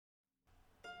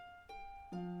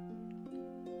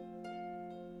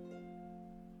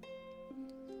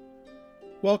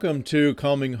Welcome to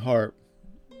Calming Harp,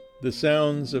 the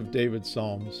sounds of David's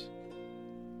Psalms.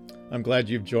 I'm glad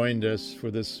you've joined us for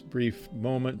this brief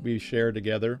moment we share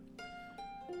together.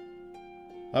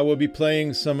 I will be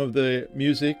playing some of the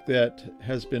music that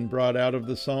has been brought out of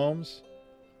the Psalms.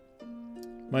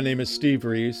 My name is Steve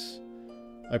Reese.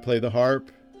 I play the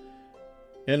harp,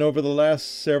 and over the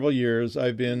last several years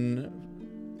I've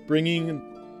been bringing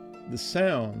the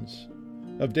sounds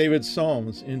of David's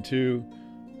Psalms into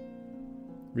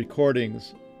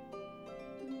recordings.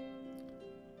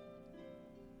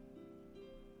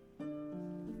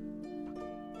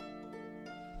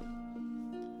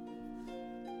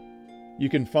 You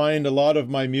can find a lot of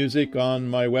my music on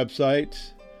my website,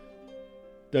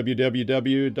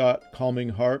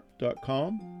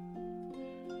 www.calmingharp.com.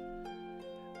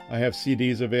 I have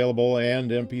CDs available and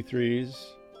MP3s.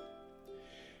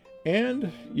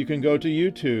 And you can go to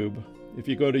YouTube. If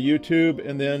you go to YouTube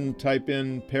and then type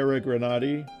in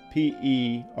Peregrinati,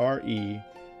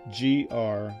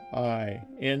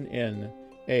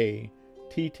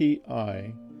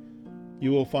 Peregrinnatti,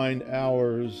 you will find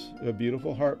hours of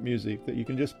beautiful harp music that you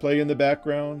can just play in the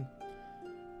background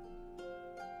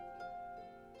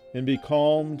and be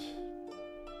calmed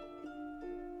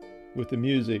with the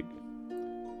music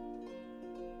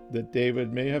that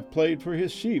David may have played for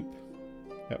his sheep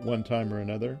at one time or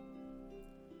another.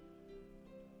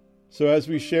 So as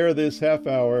we share this half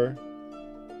hour,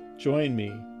 join me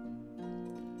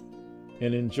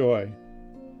and enjoy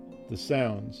the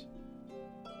sounds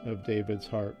of David's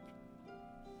harp.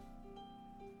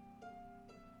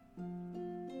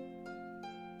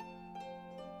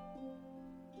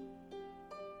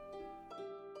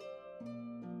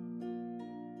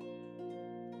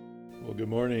 Well, good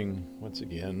morning once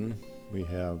again. We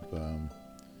have,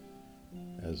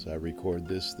 as I record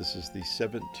this is the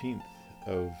 17th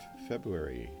of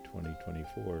February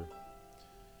 2024,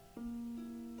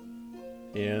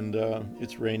 and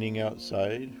it's raining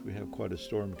outside. We have quite a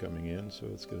storm coming in, so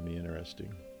it's going to be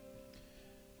interesting.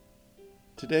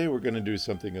 Today we're going to do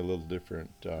something a little different.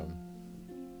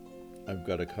 I've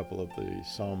got a couple of the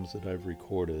Psalms that I've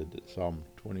recorded, Psalm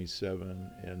 27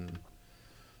 and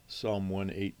Psalm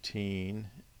 118,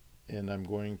 and I'm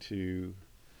going to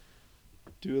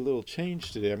do a little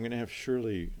change today. I'm going to have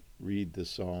Shirley read the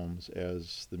Psalms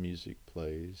as the music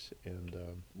plays, and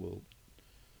we'll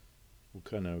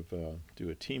kind of do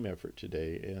a team effort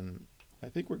today, and I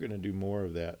think we're going to do more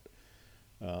of that.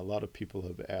 A lot of people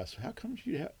have asked,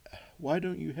 why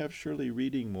don't you have Shirley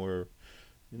reading more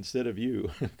instead of you?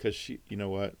 Because she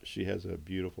has a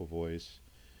beautiful voice,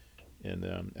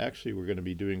 and actually we're going to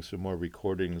be doing some more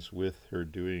recordings with her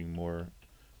doing more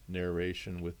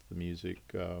narration with the music.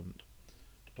 A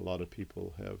lot of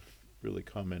people have really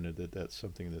commented that that's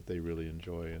something that they really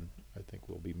enjoy, and I think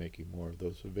we'll be making more of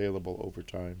those available over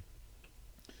time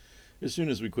as soon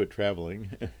as we quit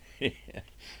traveling.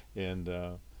 And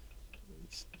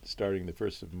starting the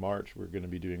 1st of March, we're going to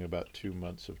be doing about 2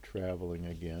 months of traveling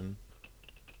again,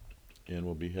 and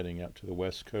we'll be heading out to the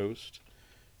West Coast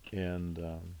and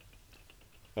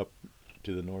up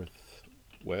to the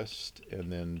Northwest,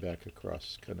 and then back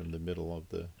across kind of the middle of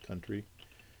the country.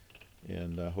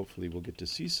 And hopefully we'll get to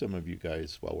see some of you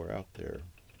guys while we're out there.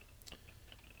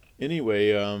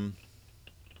 Anyway,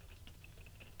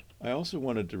 I also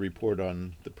wanted to report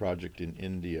on the project in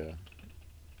India.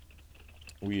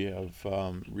 We have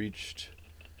reached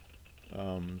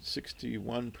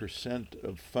 61%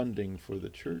 of funding for the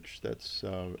church. That's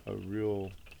a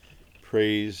real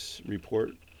praise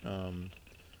report. And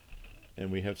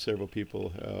we have several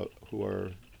people who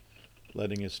are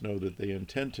letting us know that they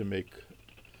intend to make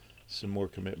some more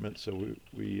commitments, so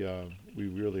we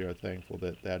really are thankful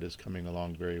that that is coming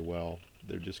along very well.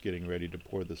 They're just getting ready to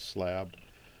pour the slab,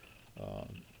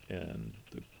 and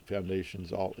the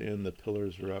foundation's all in, the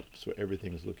pillars are up, so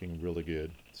everything's looking really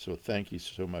good. So thank you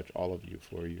so much, all of you,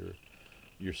 for your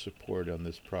support on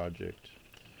this project.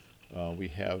 We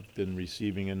have been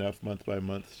receiving enough month by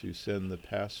month to send the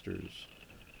pastors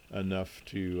enough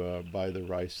to buy the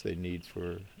rice they need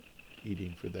for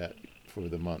eating for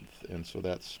the month, and so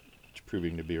that's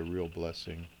proving to be a real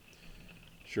blessing.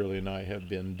 Shirley and I have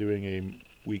been doing a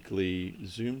weekly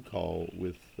Zoom call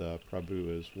with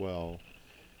Prabhu as well,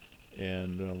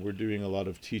 and we're doing a lot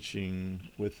of teaching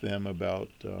with them about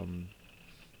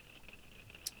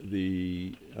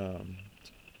the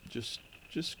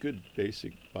just good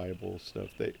basic Bible stuff.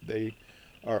 They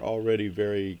are already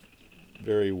very,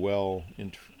 very well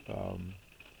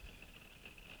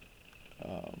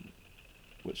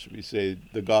what should we say,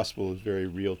 the gospel is very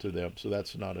real to them, so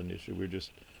that's not an issue. We're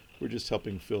just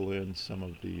helping fill in some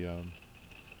of the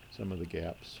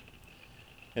gaps.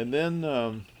 And then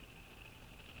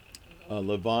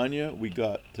Lavanya, we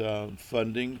got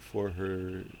funding for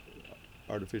her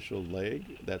artificial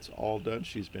leg. That's all done.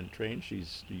 She's been trained.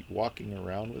 She's walking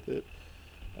around with it.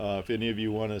 If any of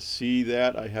you want to see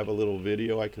that, I have a little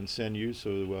video I can send you.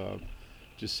 So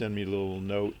just send me a little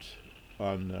note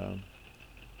on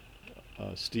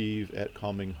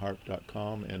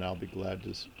steve@calmingharp.com, and I'll be glad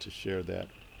to share that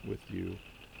with you.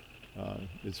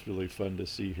 It's really fun to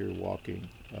see her walking.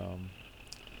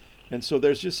 And so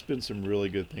there's just been some really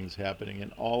good things happening,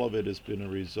 and all of it has been a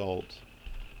result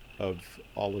of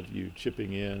all of you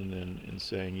chipping in and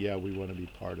saying, yeah, we want to be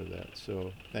part of that.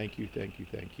 So thank you, thank you,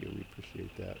 thank you. We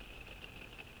appreciate that.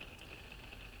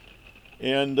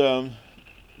 And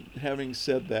having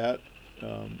said that,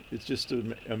 it's just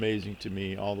amazing to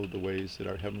me all of the ways that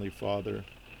our Heavenly Father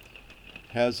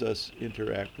has us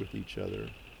interact with each other.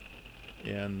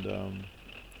 And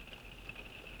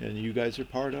you guys are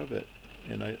part of it.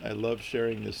 And I love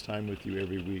sharing this time with you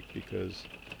every week because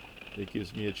it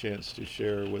gives me a chance to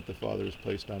share what the Father has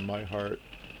placed on my heart,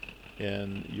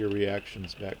 and your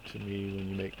reactions back to me when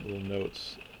you make little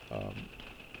notes.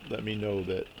 Let me know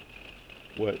that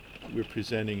what we're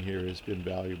presenting here has been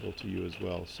valuable to you as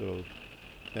well. So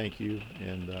thank you,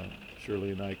 and Shirley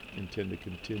and I intend to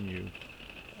continue.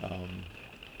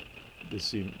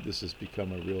 This has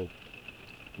become a real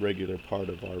regular part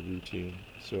of our routine.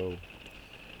 So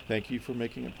thank you for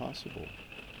making it possible.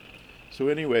 So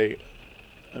anyway,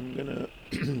 I'm going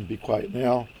to be quiet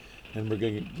now, and we're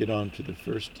going to get on to the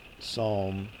first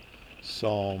psalm,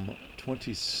 Psalm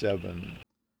 27.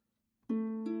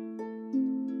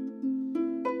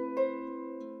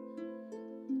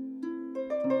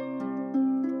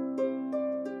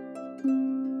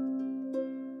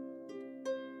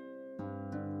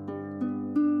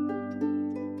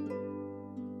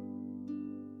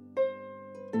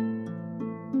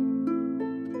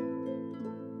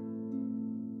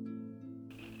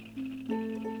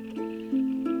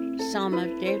 Psalm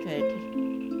of David.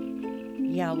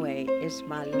 Yahweh is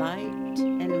my light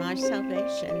and my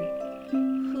salvation.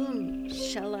 Whom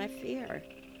shall I fear?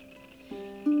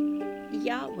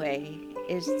 Yahweh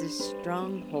is the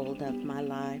stronghold of my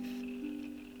life.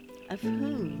 Of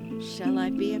whom shall I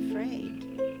be afraid?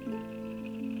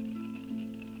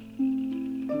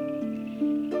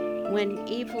 When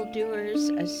evildoers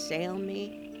assail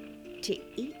me to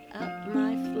eat up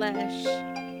my flesh,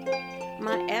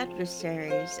 my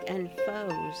adversaries and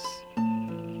foes,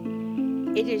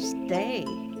 it is they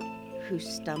who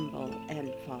stumble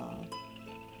and fall.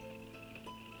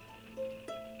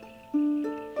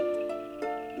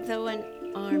 Though an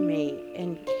army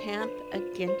encamp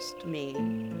against me,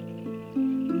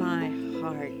 my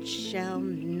heart shall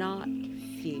not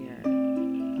fear.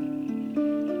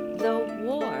 Though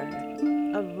war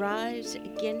arise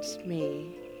against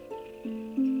me,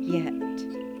 yet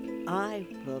I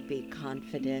will be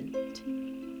confident.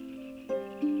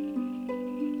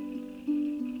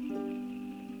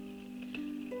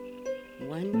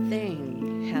 One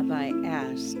thing have I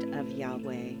asked of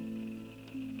Yahweh,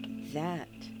 that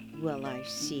will I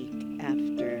seek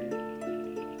after,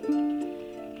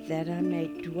 that I may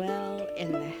dwell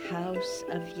in the house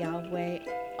of Yahweh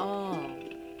all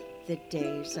the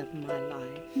days of my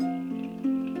life,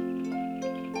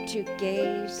 to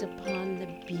gaze upon the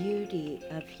beauty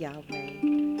of Yahweh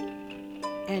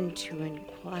and to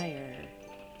inquire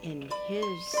in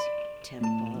His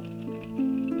temple.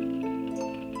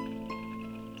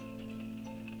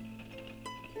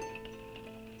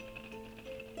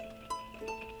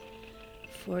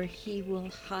 For He will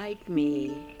hide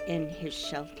me in His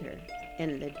shelter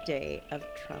in the day of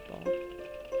trouble.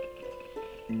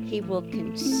 He will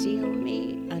conceal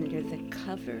me under the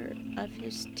cover of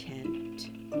His tent.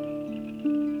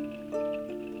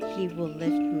 He will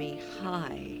lift me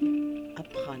high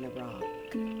upon a rock.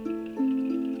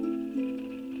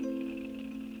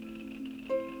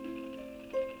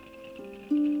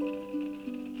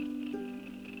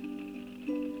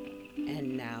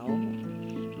 And now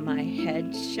my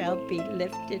head shall be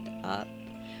lifted up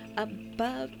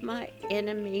above my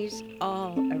enemies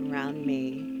all around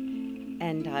me,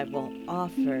 and I will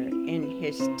offer in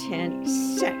His tent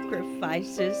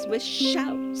sacrifices with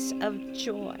shouts of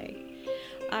joy.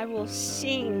 I will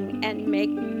sing and make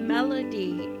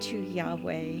melody to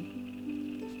Yahweh.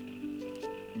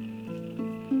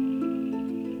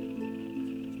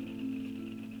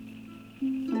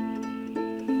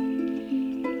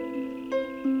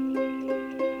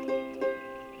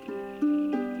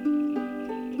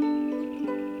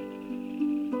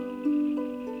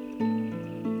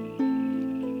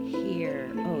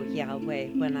 Hear, O Yahweh,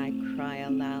 when I cry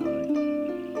aloud.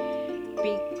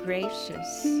 be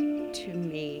gracious to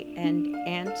me and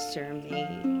answer me.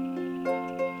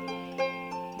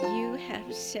 You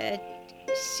have said,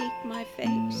 seek my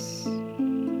face.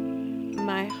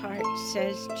 My heart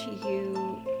says to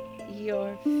you,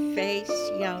 your face,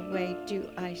 Yahweh, do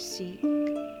I seek.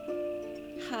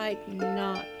 Hide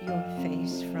not your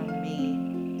face from me.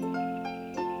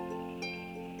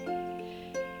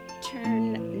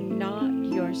 Turn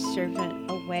not your servant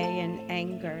away in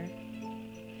anger.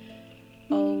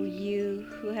 O you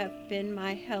who have been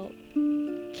my help,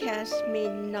 cast me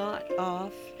not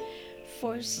off,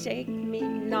 forsake me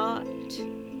not,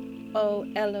 O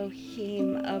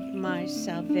Elohim of my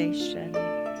salvation.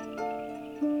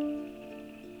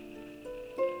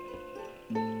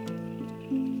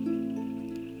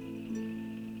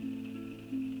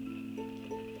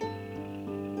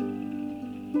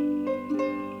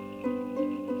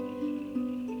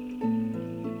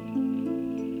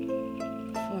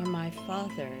 For my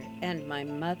father and my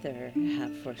mother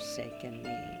have forsaken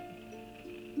me,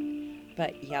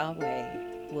 but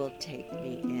Yahweh will take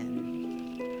me in.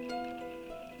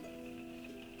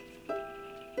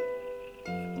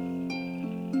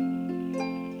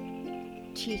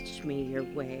 Teach me your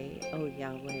way, O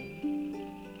Yahweh,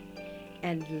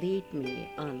 and lead me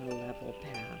on a level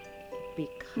path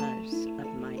because of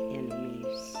my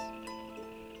enemies.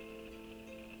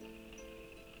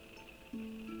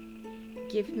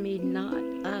 Give me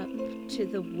not up to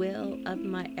the will of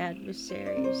my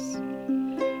adversaries,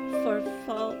 for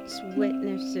false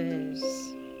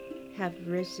witnesses have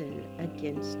risen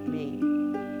against me,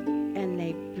 and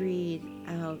they breathe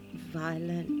out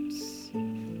violence.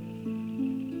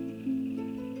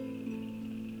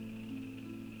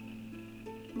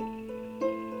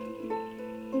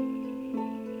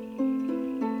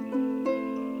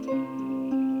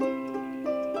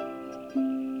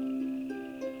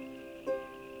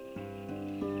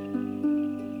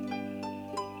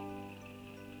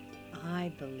 I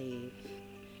believe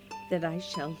that I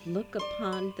shall look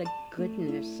upon the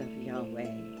goodness of Yahweh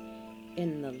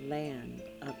in the land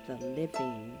of the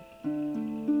living.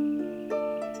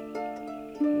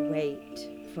 Wait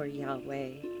for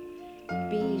Yahweh.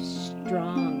 Be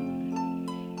strong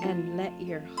and let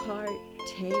your heart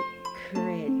take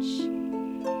courage.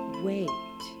 Wait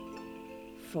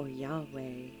for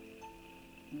Yahweh.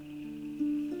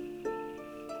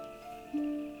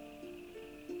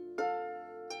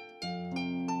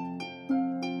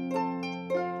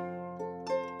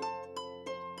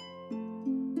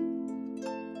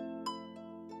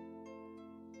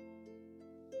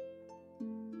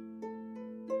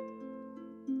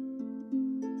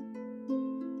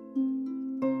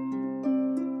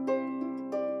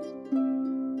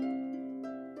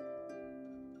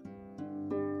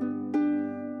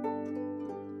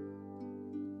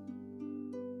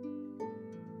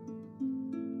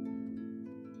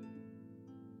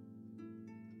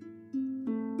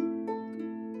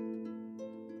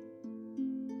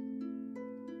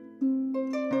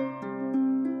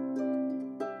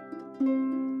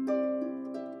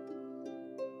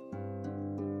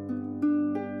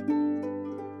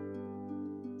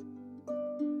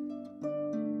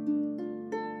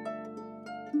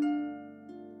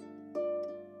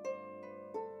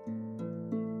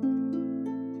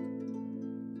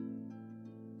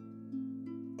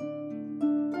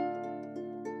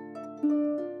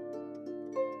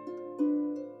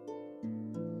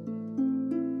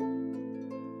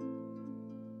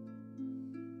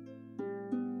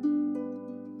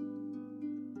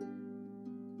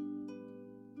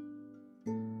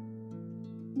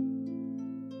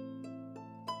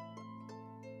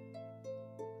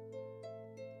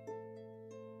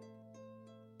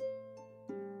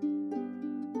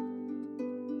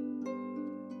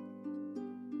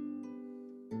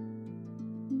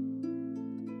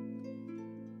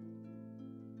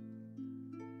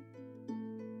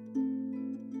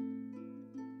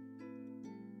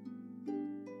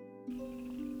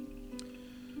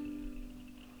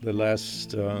 The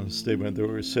last statement there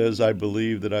where it says, I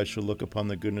believe that I shall look upon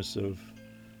the goodness of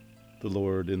the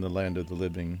Lord in the land of the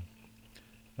living.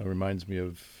 Reminds me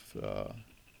of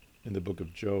in the book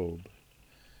of Job,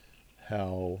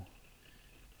 how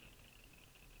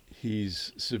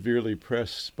he's severely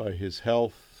pressed by his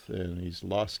health and he's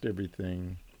lost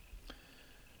everything.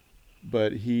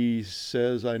 But he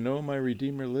says, I know my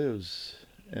Redeemer lives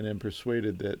and am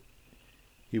persuaded that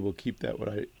he will keep that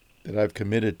I've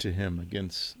committed to him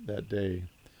against that day.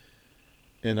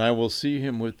 And I will see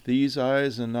him with these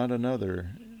eyes and not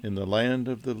another in the land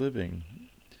of the living.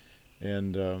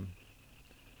 And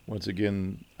once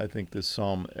again, I think this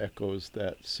psalm echoes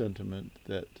that sentiment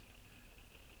that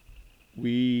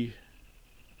we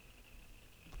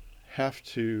have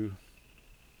to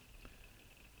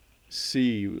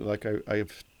see, like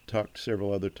I've talked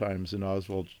several other times in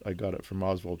Oswald, I got it from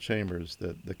Oswald Chambers,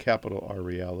 that the capital R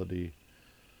reality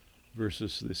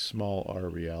versus the small r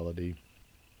reality.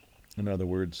 In other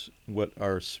words, what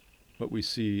we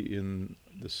see in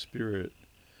the spirit,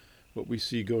 what we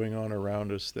see going on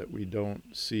around us that we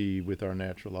don't see with our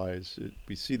natural eyes.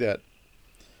 We see that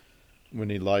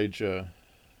when Elijah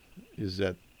is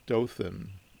at Dothan,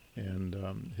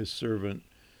 and his servant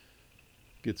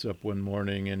gets up one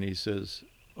morning and he says,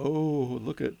 "Oh,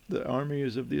 look at the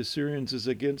armies of the Assyrians is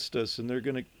against us, and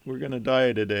we're gonna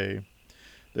die today."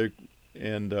 They're,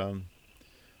 and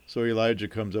So Elijah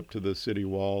comes up to the city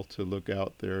wall to look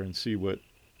out there and see what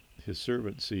his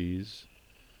servant sees,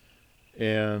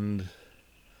 and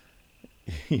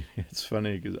it's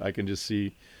funny because I can just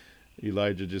see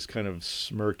Elijah just kind of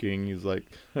smirking. He's like,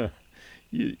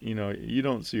 you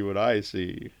don't see what I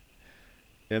see.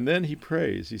 And then he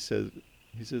prays. He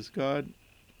says, God,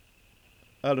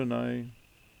 Adonai,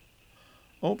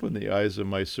 open the eyes of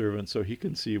my servant so he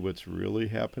can see what's really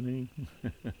happening.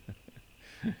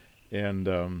 And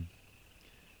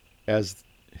as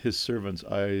his servant's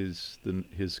eyes,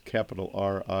 his capital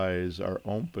R eyes, are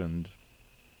opened,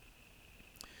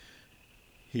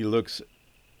 he looks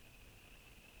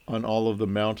on all of the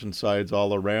mountainsides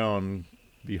all around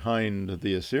behind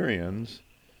the Assyrians,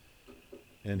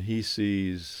 and he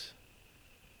sees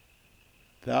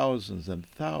thousands and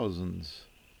thousands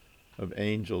of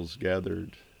angels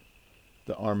gathered,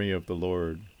 the army of the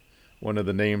Lord. One of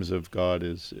the names of God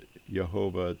is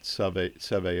Jehovah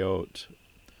Tsevaot,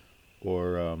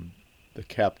 or the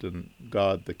captain,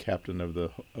 God, the captain of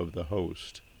the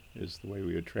host, is the way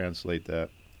we would translate that.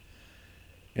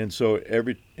 And so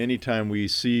anytime we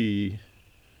see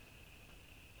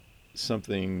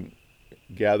something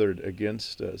gathered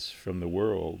against us from the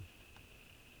world,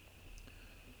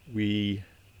 we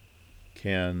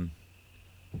can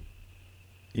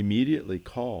immediately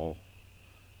call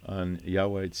on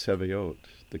Yahweh Tsevaot,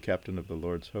 the captain of the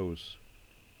Lord's hosts.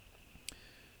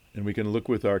 And we can look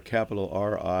with our capital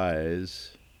R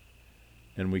eyes,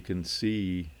 and we can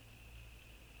see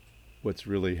what's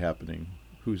really happening,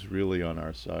 who's really on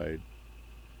our side.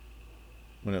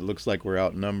 When it looks like we're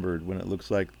outnumbered, when it looks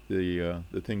like the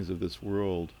things of this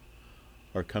world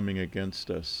are coming against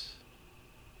us,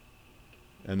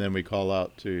 and then we call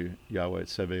out to Yahweh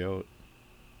Tsevaot,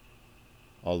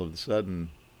 all of a sudden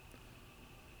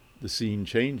the scene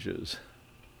changes,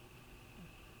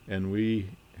 and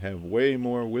we have way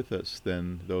more with us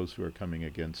than those who are coming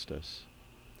against us.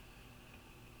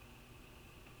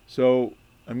 So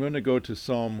I'm going to go to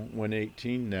Psalm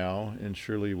 118 now, and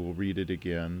Shirley will read it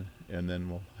again, and then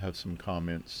we'll have some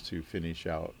comments to finish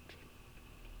out.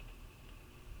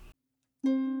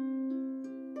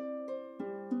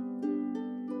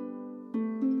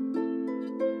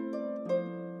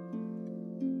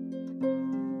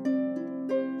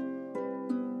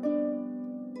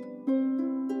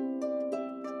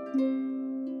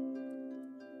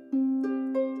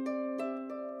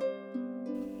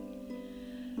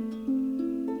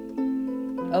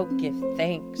 Oh, give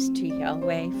thanks to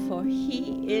Yahweh, for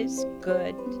he is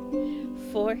good,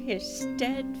 for his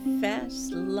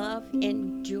steadfast love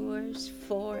endures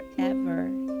forever.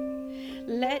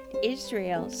 Let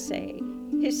Israel say,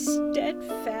 his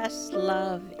steadfast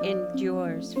love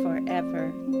endures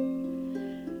forever.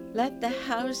 Let the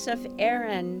house of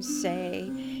Aaron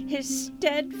say, his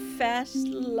steadfast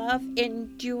love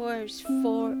endures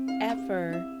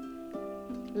forever.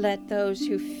 Let those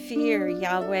who fear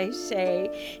Yahweh say,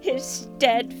 his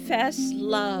steadfast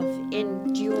love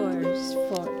endures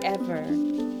forever.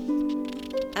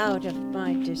 Out of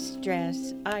my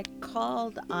distress, I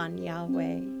called on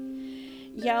Yahweh.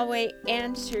 Yahweh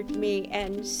answered me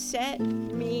and set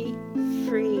me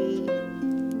free.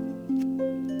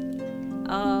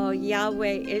 Oh,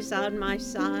 Yahweh is on my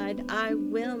side. I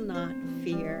will not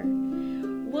fear.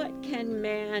 What can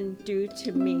man do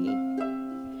to me?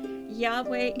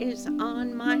 Yahweh is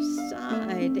on my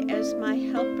side as my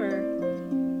helper.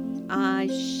 I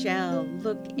shall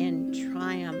look in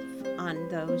triumph on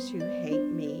those who hate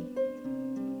me.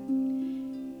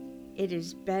 It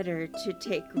is better to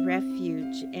take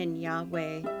refuge in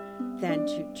Yahweh than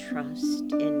to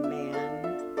trust in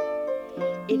man.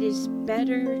 It is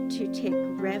better to take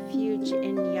refuge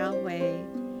in Yahweh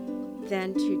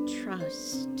than to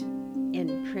trust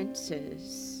in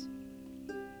princes.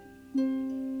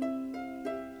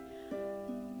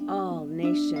 All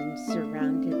nations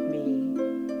surrounded me.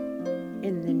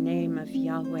 In the name of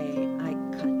Yahweh, I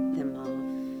cut them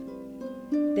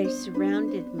off. They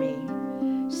surrounded me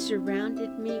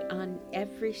on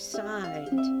every side.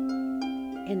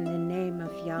 In the name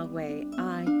of Yahweh,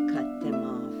 I cut them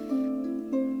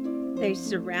off. They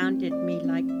surrounded me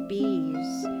like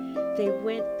bees. They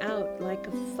went out like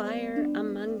a fire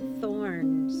among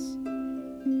thorns.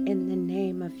 In the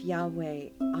name of Yahweh,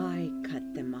 I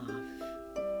cut them off.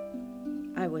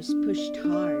 I was pushed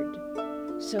hard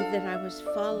so that I was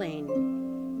falling,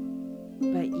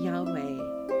 but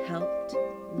Yahweh helped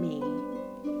me.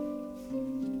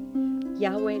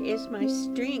 Yahweh is my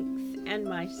strength and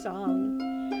my song,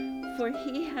 for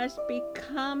he has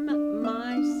become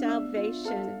my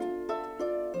salvation.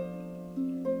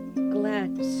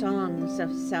 Glad songs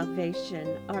of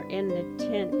salvation are in the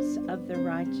tents of the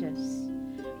righteous.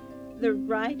 The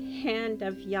right hand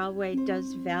of Yahweh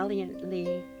does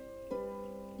valiantly.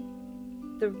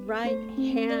 The right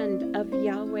hand of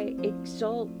Yahweh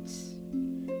exalts.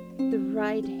 The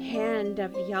right hand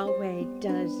of Yahweh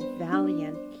does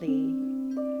valiantly.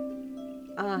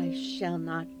 I shall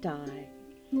not die,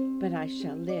 but I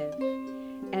shall live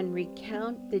and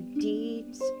recount the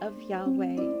deeds of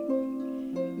Yahweh.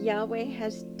 Yahweh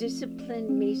has disciplined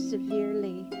me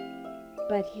severely,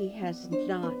 but he has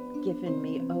not given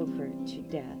me over to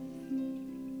death.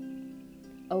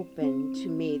 Open to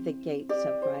me the gates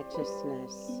of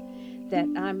righteousness, that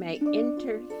I may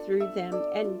enter through them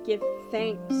and give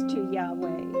thanks to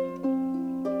Yahweh.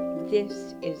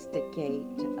 This is the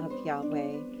gate of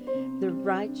Yahweh. The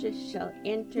righteous shall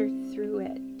enter through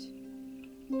it.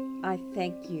 I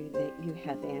thank you that you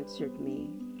have answered me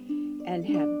and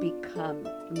have become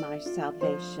my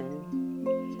salvation.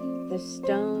 The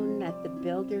stone that the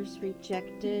builders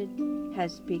rejected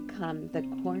has become the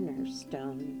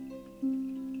cornerstone.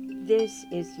 This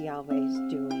is Yahweh's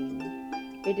doing.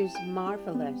 It is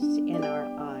marvelous in our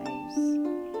eyes.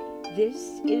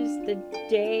 This is the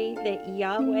day that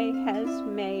Yahweh has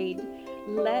made.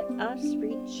 Let us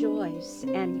rejoice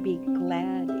and be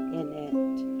glad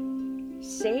in it.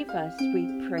 Save us,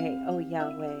 we pray, O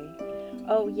Yahweh.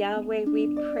 O Yahweh,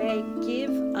 we pray,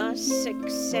 give us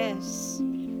success.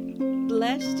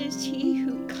 Blessed is he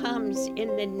who comes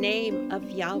in the name of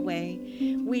Yahweh.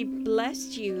 We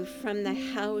bless you from the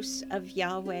house of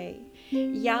Yahweh.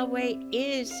 Yahweh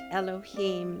is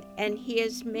Elohim, and he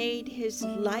has made his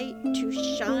light to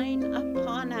shine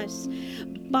upon us.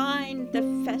 Bind the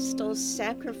festal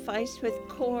sacrifice with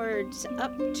cords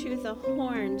up to the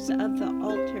horns of the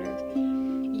altar.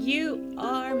 You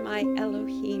are my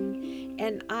Elohim,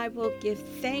 and I will give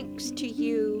thanks to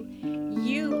you.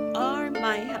 You are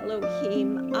my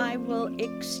Elohim, I will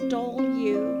extol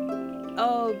you.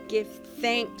 Oh, give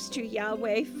thanks to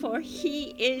Yahweh, for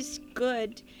he is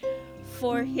good,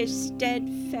 for his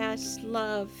steadfast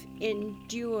love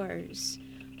endures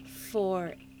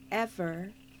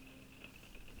forever.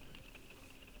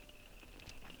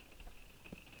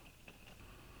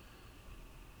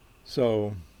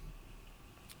 So,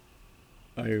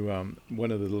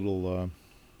 one of the little,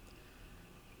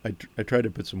 I tried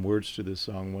to put some words to this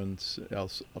song once. I'll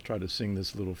try to sing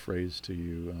this little phrase to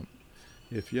you.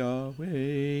 If Yahweh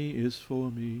is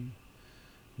for me,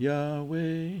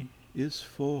 Yahweh is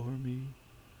for me,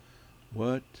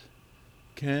 what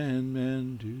can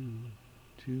man do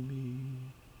to me?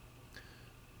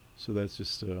 So that's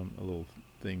just a little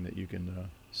thing that you can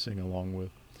sing along with.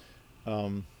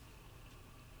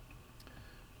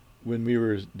 When we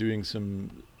were doing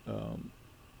some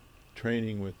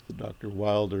training with Dr.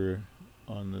 Wilder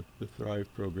on the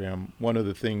Thrive program, one of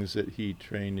the things that he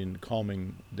trained in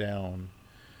calming down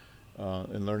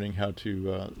and learning how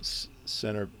to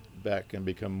center back and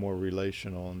become more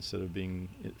relational instead of being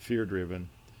fear-driven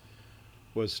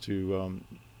was to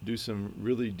do some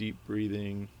really deep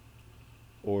breathing,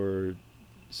 or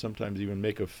sometimes even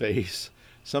make a face,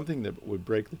 something that would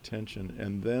break the tension,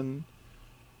 and then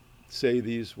say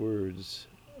these words,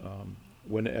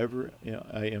 whenever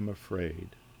I am afraid,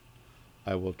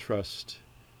 I will trust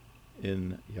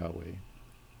in Yahweh,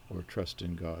 or trust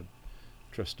in God,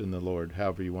 trust in the Lord,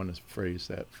 however you want to phrase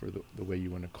that for the way you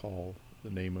want to call the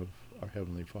name of our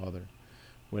Heavenly Father.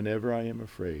 Whenever I am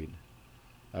afraid,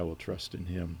 I will trust in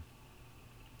Him.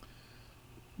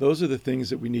 Those are the things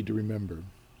that we need to remember.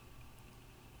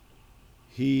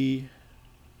 He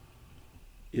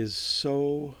is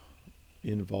so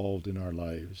involved in our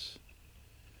lives.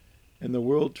 And the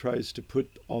world tries to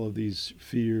put all of these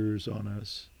fears on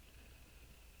us.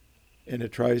 And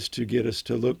it tries to get us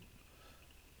to look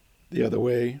the other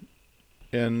way.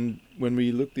 And when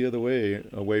we look the other way,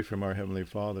 away from our Heavenly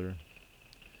Father,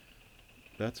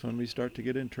 that's when we start to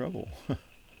get in trouble.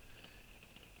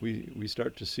 We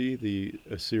start to see the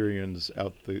Assyrians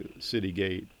out the city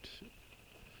gate.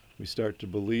 We start to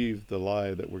believe the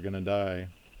lie that we're going to die.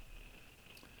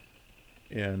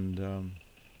 And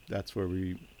that's where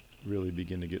we really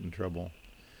begin to get in trouble.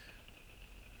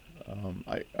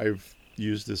 I've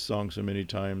used this song so many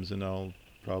times, and I'll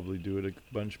probably do it a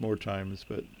bunch more times,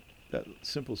 but that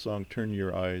simple song, "Turn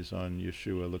Your Eyes on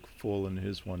Yeshua, Look Full in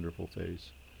His Wonderful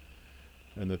Face,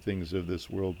 and the things of this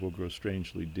world will grow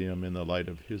strangely dim in the light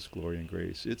of His glory and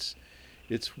grace."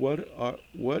 It's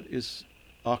what is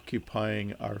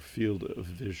occupying our field of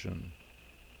vision,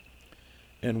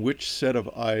 and which set of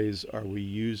eyes are we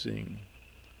using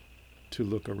to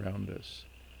look around us.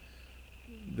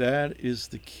 That is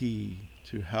the key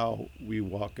to how we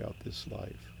walk out this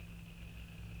life.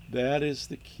 That is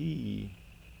the key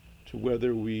to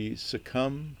whether we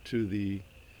succumb to the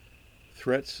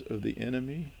threats of the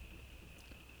enemy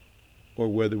or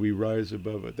whether we rise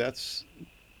above it.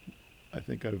 I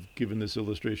think I've given this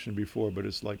illustration before, but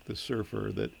it's like the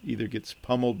surfer that either gets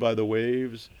pummeled by the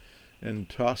waves and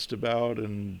tossed about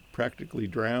and practically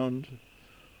drowned,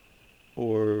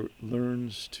 or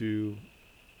learns to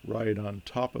ride on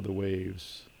top of the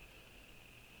waves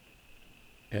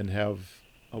and have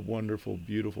a wonderful,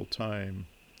 beautiful time.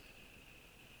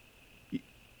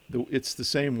 It's the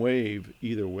same wave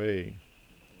either way,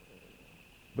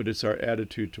 but it's our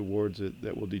attitude towards it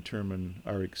that will determine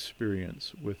our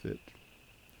experience with it.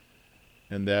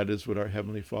 And that is what our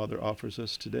Heavenly Father offers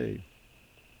us today,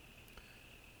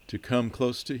 to come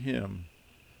close to Him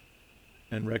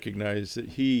and recognize that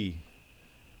He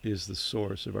is the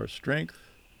source of our strength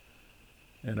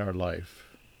and our life.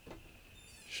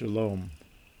 Shalom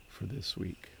for this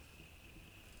week.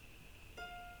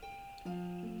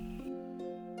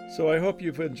 So I hope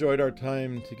you've enjoyed our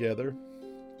time together.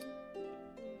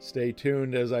 Stay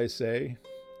tuned, as I say.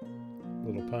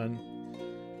 Little pun.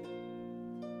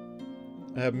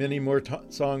 I have many more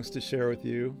songs to share with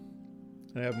you.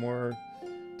 I have more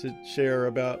to share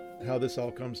about how this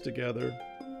all comes together.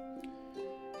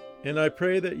 And I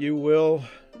pray that you will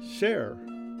share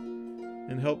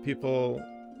and help people,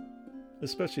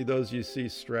 especially those you see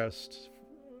stressed,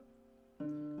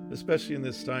 especially in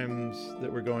these times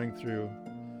that we're going through.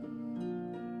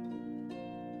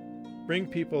 Bring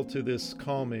people to this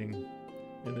calming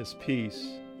and this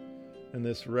peace and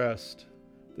this rest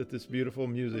that this beautiful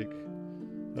music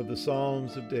of the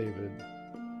Psalms of David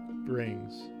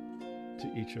brings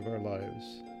to each of our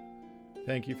lives.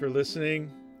 Thank you for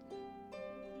listening.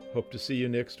 Hope to see you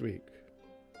next week.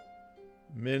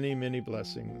 Many, many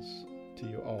blessings to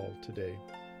you all today.